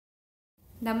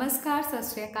नमस्कार, सत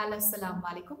श्री अकाल, अस्सलाम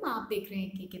वालेकुम। आप देख रहे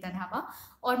हैं की ढाबा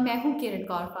और मैं हूं किरण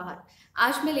कौर फहद।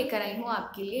 आज मैं लेकर आई हूं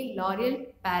आपके लिए लॉरियल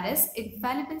पेरिस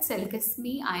इनफैलिबल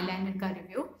सिल्कissmie आईलाइनर का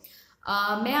रिव्यू।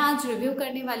 मैं आज रिव्यू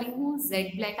करने वाली हूं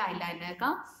जेड ब्लैक आईलाइनर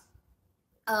का।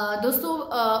 दोस्तों,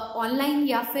 ऑनलाइन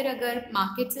या फिर अगर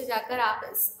मार्केट से जाकर आप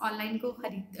इस ऑनलाइन को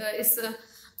इस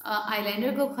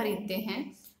आईलाइनर को खरीदते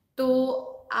हैं तो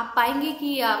आप पाएंगे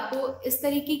कि आपको इस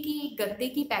तरीके की गत्ते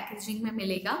की पैकेजिंग में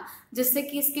मिलेगा, जिससे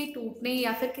कि इसके टूटने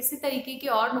या फिर किसी तरीके के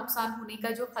और नुकसान होने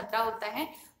का जो खतरा होता है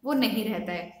वो नहीं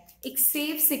रहता है। एक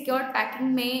सेफ सिक्योर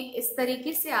पैकिंग में इस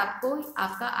तरीके से आपको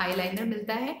आपका आईलाइनर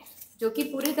मिलता है, जो कि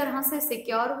पूरी तरह से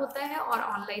सिक्योर होता है और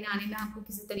ऑनलाइन आने में आपको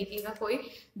किसी तरीके का कोई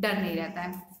डर नहीं रहता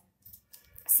है।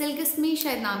 silkissmie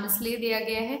शायद नाम इसलिए दिया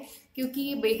गया है क्योंकि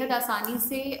ये बेहद आसानी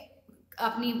से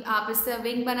आप इससे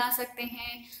विंग बना सकते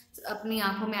हैं, अपनी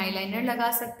आंखों में आईलाइनर लगा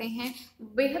सकते हैं,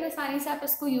 बेहद आसानी से आप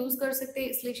इसको यूज कर सकते हैं,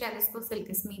 इसलिए शायद इसको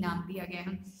silkissmie नाम दिया गया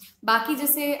है। बाकी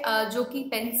जैसे जो कि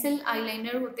पेंसिल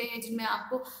आईलाइनर होते हैं जिनमें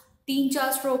आपको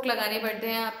 3-4 स्ट्रोक लगाने पड़ते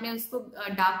हैं अपने उसको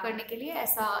डार्क करने के लिए,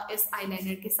 ऐसा इस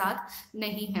आईलाइनर के साथ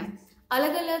नहीं है।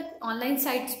 अलग अलग ऑनलाइन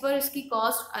साइट्स पर इसकी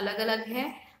कॉस्ट अलग अलग है।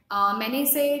 मैंने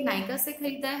इसे नायका से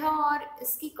खरीदा है और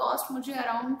इसकी कॉस्ट मुझे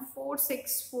अराउंड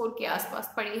 464 के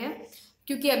आसपास पड़ी है,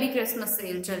 क्योंकि अभी क्रिसमस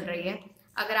सेल चल रही है।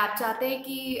 अगर आप चाहते हैं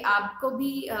कि आपको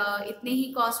भी इतने ही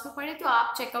कॉस्ट में पड़े तो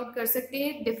आप चेकआउट कर सकते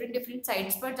हैं डिफरेंट डिफरेंट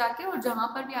साइट्स पर जाके, और जहां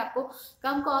पर भी आपको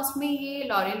कम कॉस्ट में ये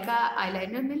लॉरियल का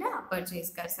आईलाइनर मिला आप परचेज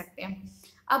कर सकते हैं।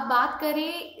 अब बात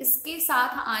करें इसके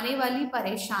साथ आने वाली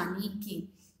परेशानी की,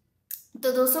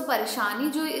 तो दोस्तों परेशानी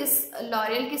जो इस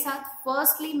लॉरियल के साथ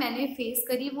फर्स्टली मैंने फेस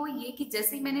करी वो ये कि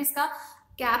जैसे ही मैंने इसका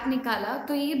कैप निकाला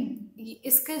तो ये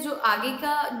इसके जो आगे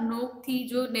का नोक थी,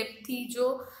 जो निप थी,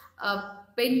 जो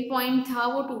पिन पॉइंट था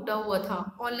वो टूटा हुआ था।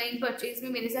 ऑनलाइन परचेज में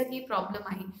मेरे साथ ये प्रॉब्लम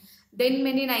आई। देन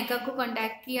मैंने नायका को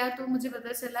कांटेक्ट किया तो मुझे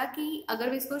पता चला कि अगर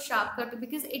मैं इसको शार्प कर दूं,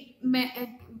 बिकॉज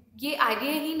ये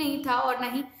आइडिया ही नहीं था और ना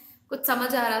ही कुछ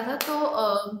समझ आ रहा था, तो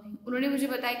उन्होंने मुझे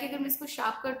बताया कि अगर मैं इसको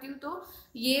शार्प करती हूँ तो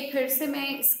ये फिर से मैं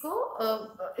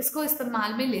इसको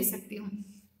इस्तेमाल में ले सकती हूँ।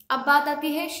 अब बात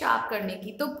आती है शार्प करने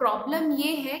की, तो प्रॉब्लम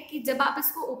ये है कि जब आप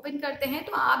इसको ओपन करते हैं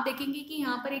तो आप देखेंगे कि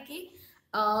यहाँ पर एक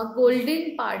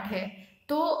गोल्डन पार्ट है।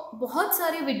 तो बहुत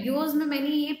सारे वीडियोस में मैंने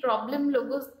ये प्रॉब्लम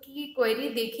लोगों की क्वेरी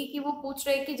देखी कि वो पूछ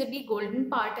रहे हैं कि जब ये गोल्डन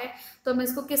पार्ट है तो हम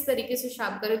इसको किस तरीके से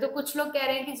शार्प करें। तो कुछ लोग कह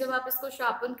रहे हैं कि जब आप इसको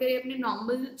शार्पन करें अपने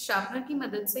नॉर्मल शार्पनर की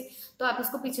मदद से, तो आप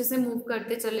इसको पीछे से मूव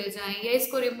करते चले जाएं या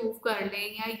इसको रिमूव कर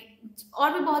लें, या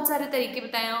और भी बहुत सारे तरीके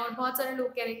बताए हैं। और बहुत सारे लोग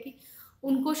कह रहे हैं कि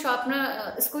उनको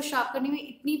इसको शार्प करने में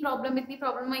इतनी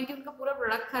प्रॉब्लम आई कि उनका पूरा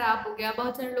प्रोडक्ट खराब हो गया,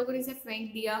 बहुत सारे लोगों ने इसे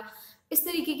फेंक दिया। इस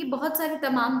तरीके की बहुत सारी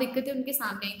तमाम दिक्कतें उनके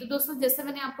सामने आई। तो दोस्तों, जैसे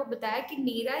मैंने आपको बताया कि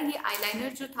मेरा ये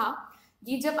आईलाइनर जो था,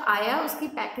 ये जब आया उसकी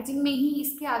पैकेजिंग में ही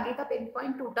इसके आगे का पिन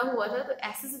पॉइंट टूटा हुआ था, तो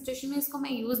ऐसे सिचुएशन में इसको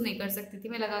मैं यूज नहीं कर सकती थी,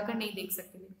 मैं लगाकर नहीं देख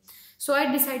सकती थी। सो आई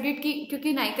डिसाइडेड कि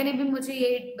क्योंकि नायका ने भी मुझे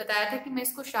ये बताया था कि मैं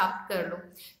इसको शार्प कर लूँ।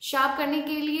 शार्प करने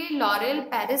के लिए लॉरियल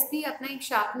पेरिस भी अपना एक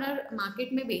शार्पनर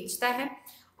मार्केट में बेचता है,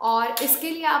 और इसके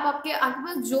लिए आप आपके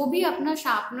पास जो भी अपना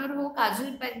शार्पनर हो, काजल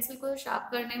पेंसिल को शार्प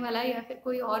करने वाला या फिर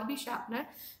कोई और भी शार्पनर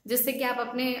जिससे कि आप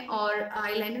अपने और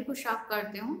आईलाइनर को शार्प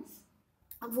करते हो,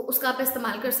 वो उसका आप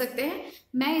इस्तेमाल कर सकते हैं।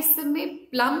 मैं इस समय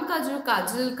प्लम का जो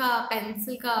काजल का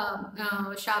पेंसिल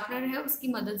का शार्पनर है उसकी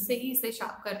मदद से ही इसे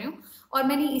शार्प कर रही हूँ, और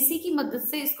मैंने इसी की मदद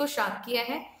से इसको शार्प किया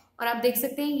है। और आप देख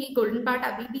सकते हैं ये गोल्डन पार्ट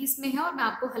अभी भी इसमें है, और मैं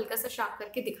आपको हल्का सा शार्प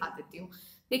करके दिखा देती हूँ।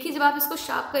 देखिए, जब आप इसको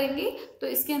शार्प करेंगे तो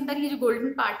इसके अंदर ये जो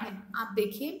गोल्डन पार्ट है, आप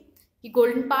देखिए ये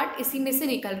गोल्डन पार्ट इसी में से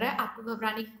निकल रहा है। आपको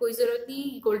घबराने की कोई जरूरत नहीं,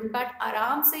 ये गोल्डन पार्ट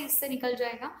आराम से इससे निकल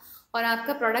जाएगा और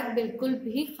आपका प्रोडक्ट बिल्कुल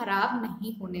भी खराब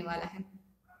नहीं होने वाला है।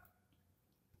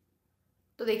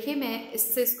 तो देखिए, मैं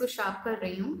इससे इसको शार्प कर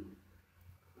रही हूँ,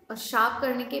 और शार्प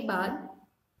करने के बाद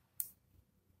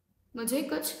मुझे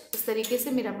कुछ इस तरीके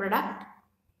से मेरा प्रोडक्ट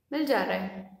मिल जा रहा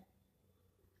है।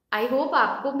 आई होप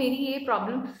आपको मेरी ये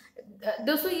प्रॉब्लम,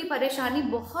 दोस्तों ये परेशानी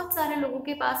बहुत सारे लोगों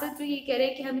के पास है जो ये कह रहे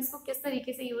हैं कि हम इसको किस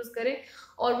तरीके से यूज करें,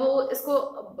 और वो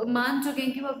इसको मान चुके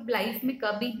हैं कि वो लाइफ में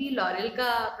कभी भी लॉरियल का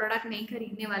प्रोडक्ट नहीं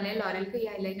खरीदने वाले हैं, लॉरियल का ये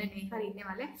आईलाइनर नहीं खरीदने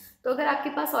वाले हैं। तो अगर आपके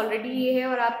पास ऑलरेडी ये है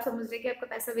और आप समझ रहे हैं कि आपका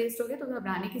पैसा वेस्ट हो गया, तो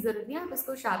घबराने की जरूरत नहीं है, आप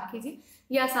इसको शार्प कीजिए।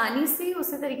 ये आसानी से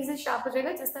उसी तरीके से शार्प हो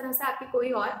जाएगा जिस तरह से आपकी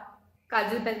कोई और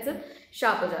काजल पेंसिल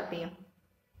शार्प हो जाती है।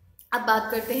 अब बात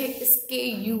करते हैं इसके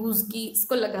यूज की,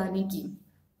 इसको लगाने की।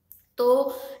 तो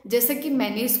जैसे कि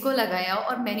मैंने इसको लगाया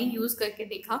और मैंने यूज करके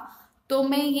देखा, तो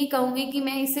मैं ये कहूँगी कि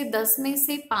मैं इसे 10 में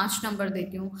से 5 नंबर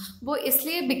देती हूँ। वो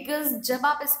इसलिए बिकॉज जब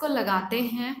आप इसको लगाते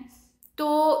हैं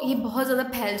तो ये बहुत ज़्यादा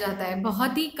फैल जाता है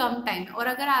बहुत ही कम टाइम। और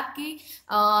अगर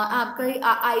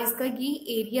आपका आईज का ये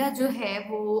एरिया जो है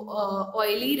वो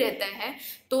ऑयली रहता है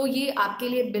तो ये आपके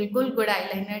लिए बिल्कुल गुड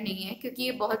आईलाइनर नहीं है, क्योंकि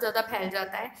ये बहुत ज़्यादा फैल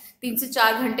जाता है। 3 से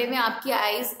 4 घंटे में आपकी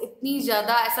आईज इतनी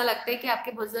ज़्यादा ऐसा लगता है कि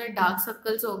आपके बहुत ज़्यादा डार्क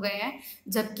सर्कल्स हो गए हैं,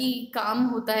 जबकि काम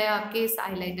होता है आपके इस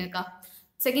आईलाइनर का।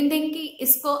 सेकेंड थिंग कि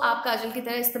इसको आप काजल की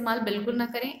तरह इस्तेमाल बिल्कुल ना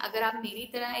करें। अगर आप मेरी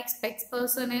तरह एक स्पेक्स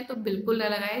पर्सन है तो बिल्कुल ना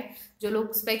लगाएं। जो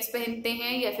लोग स्पेक्स पहनते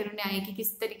हैं या फिर उन्हें आई की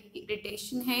किसी तरीके की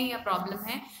इरिटेशन है या प्रॉब्लम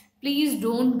है, please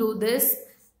don't do this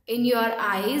in your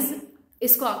eyes.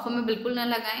 इसको आंखों में बिल्कुल ना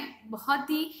लगाएं। बहुत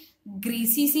ही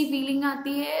ग्रीसी सी फीलिंग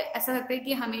आती है, ऐसा लगता है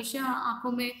कि हमेशा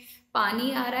आंखों में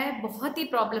पानी आ रहा है। बहुत ही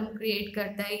प्रॉब्लम क्रिएट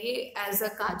करता है ये एज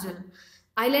अ काजल।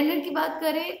 आईलाइनर की बात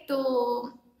करें तो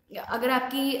अगर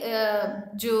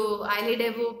आपकी जो आईलिड है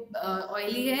वो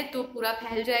ऑयली है तो पूरा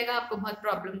फैल जाएगा, आपको बहुत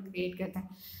प्रॉब्लम क्रिएट करता है।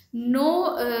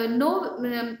 नो नो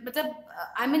मतलब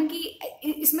आई मीन कि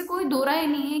इसमें कोई दो राय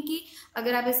नहीं है कि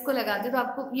अगर आप इसको लगाते हो तो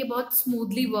आपको ये बहुत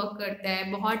स्मूथली वर्क करता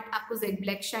है, बहुत आपको जेड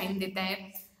ब्लैक शाइन देता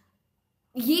है।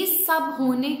 ये सब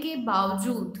होने के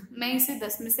बावजूद मैं इसे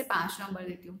 10 में से 5 नंबर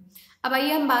देती हूँ। अब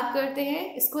आइए हम बात करते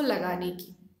हैं इसको लगाने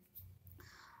की।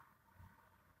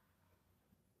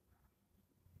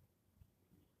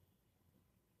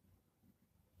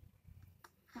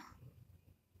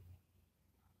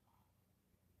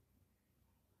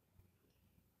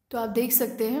 तो आप देख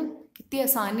सकते हैं कितनी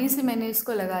आसानी से मैंने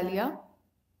इसको लगा लिया।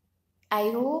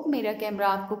 आई होप मेरा कैमरा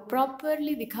आपको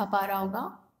प्रॉपरली दिखा पा रहा होगा।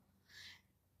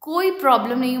 कोई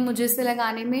प्रॉब्लम नहीं है मुझे इसे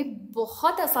लगाने में,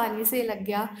 बहुत आसानी से लग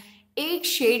गया। एक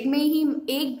शेड में ही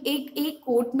एक एक एक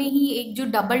कोट में ही एक जो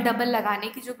डबल डबल लगाने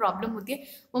की जो प्रॉब्लम होती है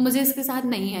वो मुझे इसके साथ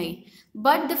नहीं आई।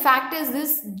 But the fact is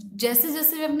this, जैसे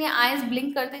जैसे मैं अपनी आईज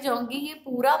ब्लिंक करते जाऊंगी ये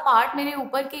पूरा पार्ट मेरे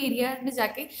ऊपर के एरिया में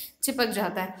जाके चिपक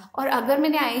जाता है। और अगर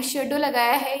मैंने आई शेडो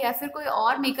लगाया है या फिर कोई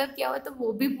और मेकअप किया हुआ है तो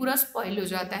वो भी पूरा स्पॉइल हो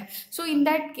जाता है। सो इन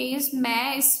दैट केस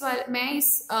मैं इस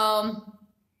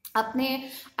अपने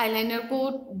आईलाइनर को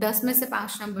 10 में से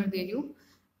 5 नंबर दे रही हूँ।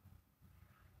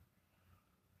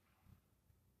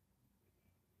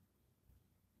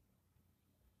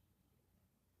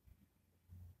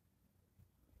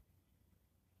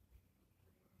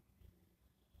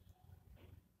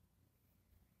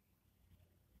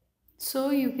 So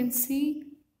you can see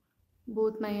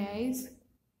both my eyes.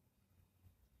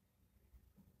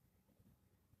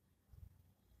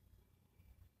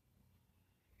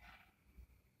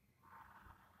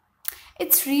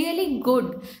 It's really good,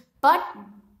 but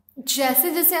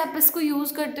जैसे जैसे आप इसको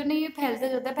यूज करते हो ना ये फैलते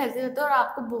जाता है और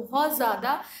आपको बहुत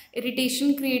ज्यादा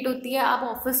इरिटेशन क्रिएट होती है। आप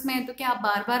ऑफिस में हैं तो क्या आप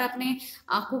बार बार अपने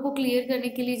आंखों को क्लियर करने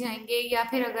के लिए जाएंगे, या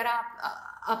फिर अगर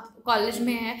आप कॉलेज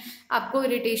में हैं आपको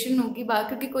इरिटेशन होगी बात,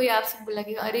 क्योंकि कोई आपसे बोला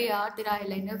कि अरे यार तेरा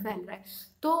आईलाइनर फैल रहा है।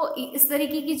 तो इस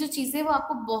तरीके की जो चीजें वो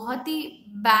आपको बहुत ही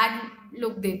बैड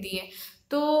लुक देती है।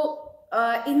 तो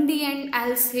इन दी and I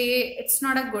will say it's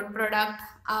not a good product.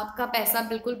 आपका पैसा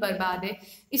बिल्कुल बर्बाद है।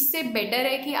 इससे बेटर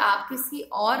है कि आप किसी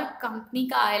और कंपनी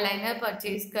का आईलाइनर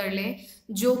परचेज कर लें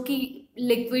जो कि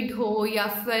लिक्विड हो या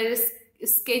फिर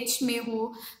स्केच में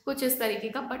हो, कुछ इस तरीके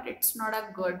का। But it's not a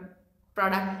good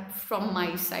product from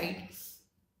my side.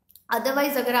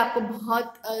 Otherwise अगर आपको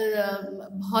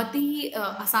बहुत ही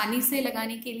आसानी से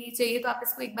लगाने के लिए चाहिए तो आप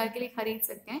इसको एक बार के लिए खरीद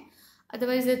सकते हैं।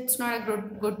 Otherwise it's not a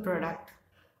good product.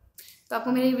 तो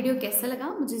आपको मेरा वीडियो कैसा लगा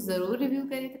मुझे ज़रूर रिव्यू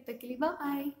करें। तब तक के लिए बाय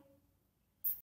बाय।